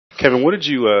Kevin, what did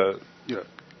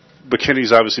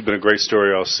McKinney's obviously been a great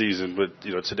story all season, but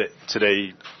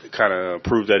today kind of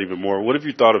proved that even more. What have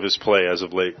you thought of his play as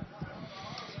of late?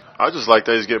 I just like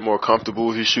that he's getting more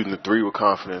comfortable. He's shooting the three with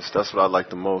confidence. That's what I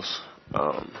like the most.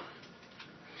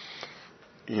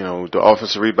 The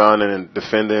offensive rebounding and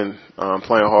defending,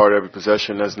 playing hard every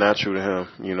possession, that's natural to him.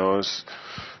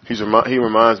 He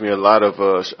reminds me a lot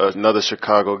of another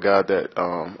Chicago guy that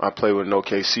I played with in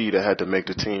OKC that had to make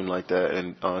the team like that,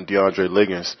 and DeAndre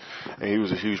Liggins. And he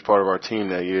was a huge part of our team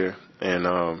that year,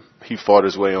 and he fought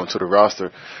his way onto the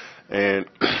roster. And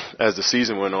as the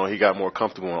season went on, he got more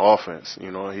comfortable on offense.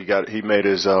 He made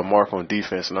his mark on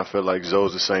defense, and I feel like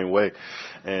Zoe's the same way.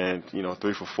 And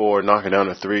 3 for 4, knocking down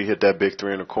the three, hit that big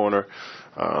three in the corner.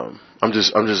 I'm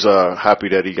just happy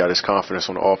that he got his confidence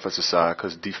on the offensive side,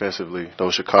 because defensively,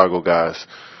 those Chicago guys,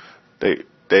 they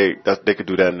could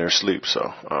do that in their sleep. So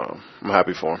I'm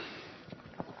happy for him.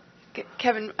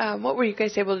 Kevin, what were you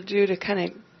guys able to do to kind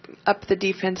of up the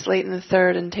defense late in the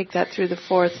third and take that through the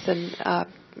fourth? And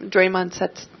Draymond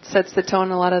sets the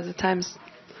tone a lot of the times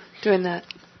doing that.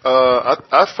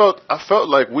 I felt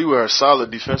like we were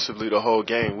solid defensively the whole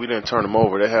game. We didn't turn them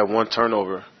over. They had one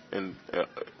turnover in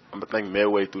I think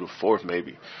midway through the fourth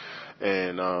maybe.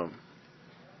 And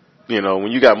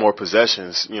when you got more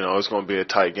possessions, it's going to be a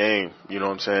tight game. You know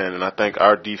what I'm saying? And I think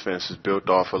our defense is built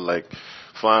off of like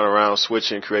flying around,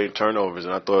 switching, creating turnovers.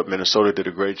 And I thought Minnesota did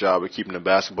a great job of keeping the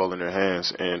basketball in their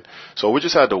hands. And so we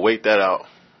just had to wait that out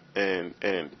and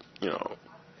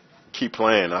keep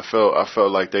playing. I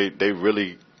felt like they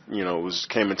really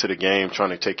came into the game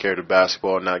trying to take care of the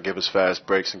basketball, not give us fast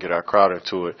breaks and get our crowd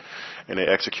into it, and they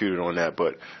executed on that.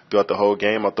 But throughout the whole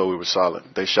game, I thought we were solid.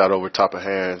 They shot over top of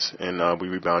hands, and we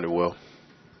rebounded well.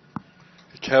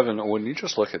 Kevin, when you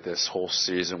just look at this whole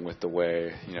season with the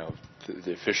way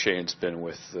the officiating's been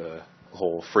with the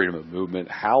whole freedom of movement,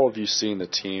 how have you seen the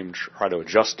team try to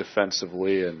adjust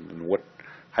defensively, and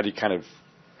how do you kind of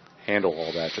handle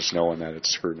all that, just knowing that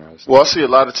it's scrutinized? Well, I see a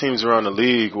lot of teams around the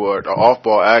league where the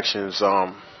off-ball actions,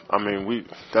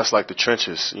 that's like the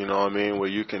trenches, where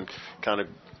you can kind of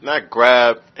not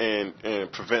grab and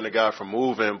prevent a guy from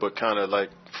moving, but kind of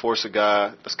like force a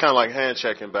guy. It's kind of like hand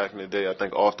checking back in the day. I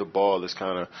think off the ball is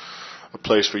kind of a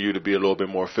place for you to be a little bit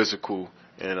more physical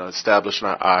and establishing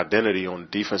our identity on the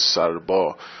defensive side of the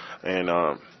ball.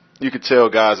 And you could tell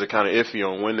guys are kind of iffy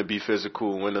on when to be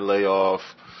physical, when to lay off.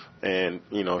 And,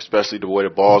 especially the way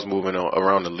the ball's moving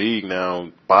around the league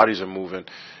now, bodies are moving.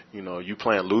 You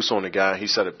playing loose on the guy, he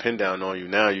set a pin down on you.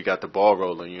 Now you got the ball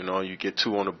rolling, you get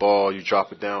 2 on the ball, you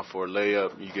drop it down for a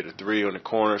layup, you get a 3 on the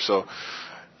corner. So,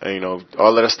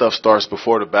 all of that stuff starts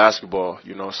before the basketball,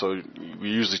 so we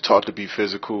usually taught to be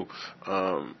physical,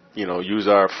 use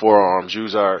our forearms,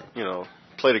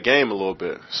 play the game a little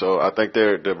bit. So I think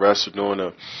the refs are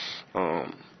doing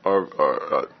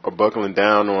are buckling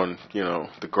down on,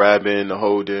 the grabbing, the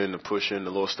holding, the pushing,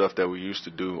 the little stuff that we used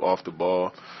to do off the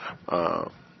ball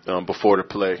before the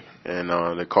play, and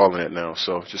they're calling it now.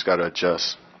 So just got to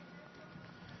adjust.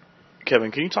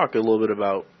 Kevin, can you talk a little bit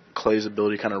about Clay's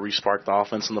ability to kind of re-spark the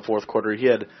offense in the fourth quarter? He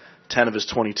had 10 of his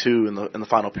 22 in the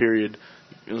final period.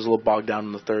 It was a little bogged down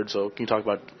in the third. So can you talk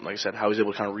about, like I said, how he's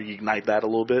able to kind of reignite that a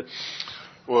little bit?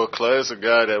 Well, Clay is a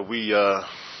guy that we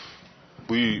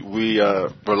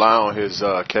rely on his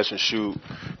catch and shoot,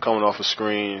 coming off of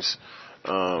screens,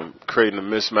 creating a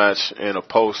mismatch in a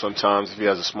post sometimes if he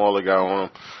has a smaller guy on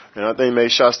him. And I think he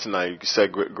made shots tonight. He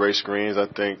set great screens. I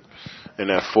think in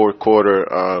that fourth quarter,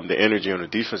 the energy on the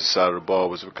defensive side of the ball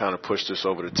was what kind of pushed us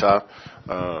over the top.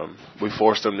 We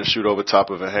forced them to shoot over top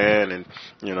of a hand, and,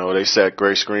 they set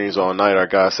great screens all night. Our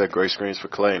guys set great screens for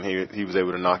Clay, and he was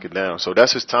able to knock it down. So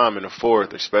that's his time in the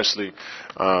fourth, especially,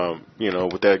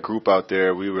 with that group out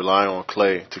there. We rely on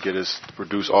Clay to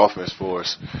produce offense for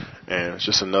us, and it's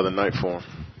just another night for him.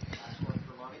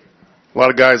 A lot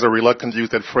of guys are reluctant to use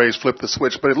that phrase, flip the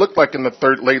switch, but it looked like in the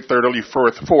late third, early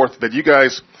fourth, that you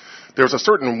guys, there's a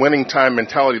certain winning time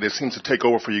mentality that seems to take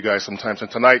over for you guys sometimes.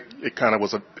 And tonight, it kind of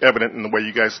was evident in the way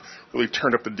you guys really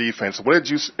turned up the defense.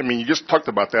 You just talked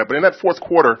about that, but in that fourth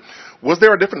quarter, was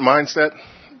there a different mindset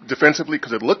defensively?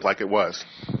 Because it looked like it was.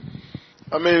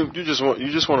 You just want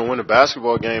to win a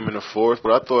basketball game in the fourth,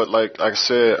 but I thought, like I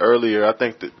said earlier, I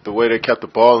think that the way they kept the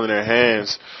ball in their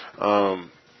hands,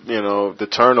 the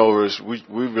turnovers, we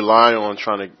rely on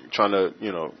trying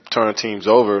to turn teams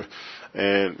over.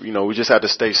 And, we just had to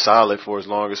stay solid for as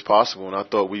long as possible. And I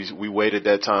thought we waited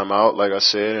that time out, like I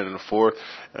said, and in the fourth,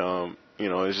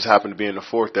 it just happened to be in the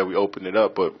fourth that we opened it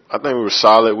up. But I think we were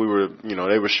solid. We were,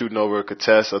 they were shooting over a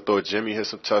contest. I thought Jimmy hit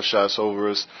some tough shots over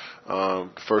us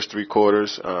first three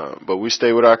quarters. But we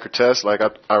stayed with our contest. Like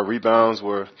our rebounds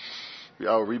we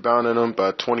out rebounding them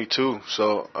by 22.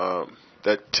 So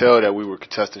that tell that we were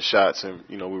contesting shots and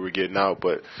we were getting out,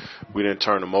 but we didn't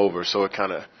turn them over. So it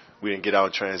kind of we didn't get out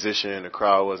in transition. The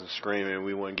crowd wasn't screaming.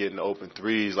 We weren't getting open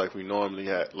threes like we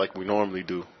normally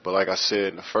do. But like I said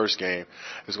in the first game,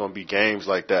 it's going to be games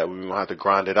like that. We're going to have to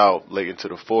grind it out late into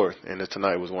the fourth. And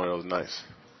tonight was one of those nights.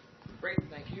 Great.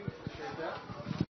 Thank you.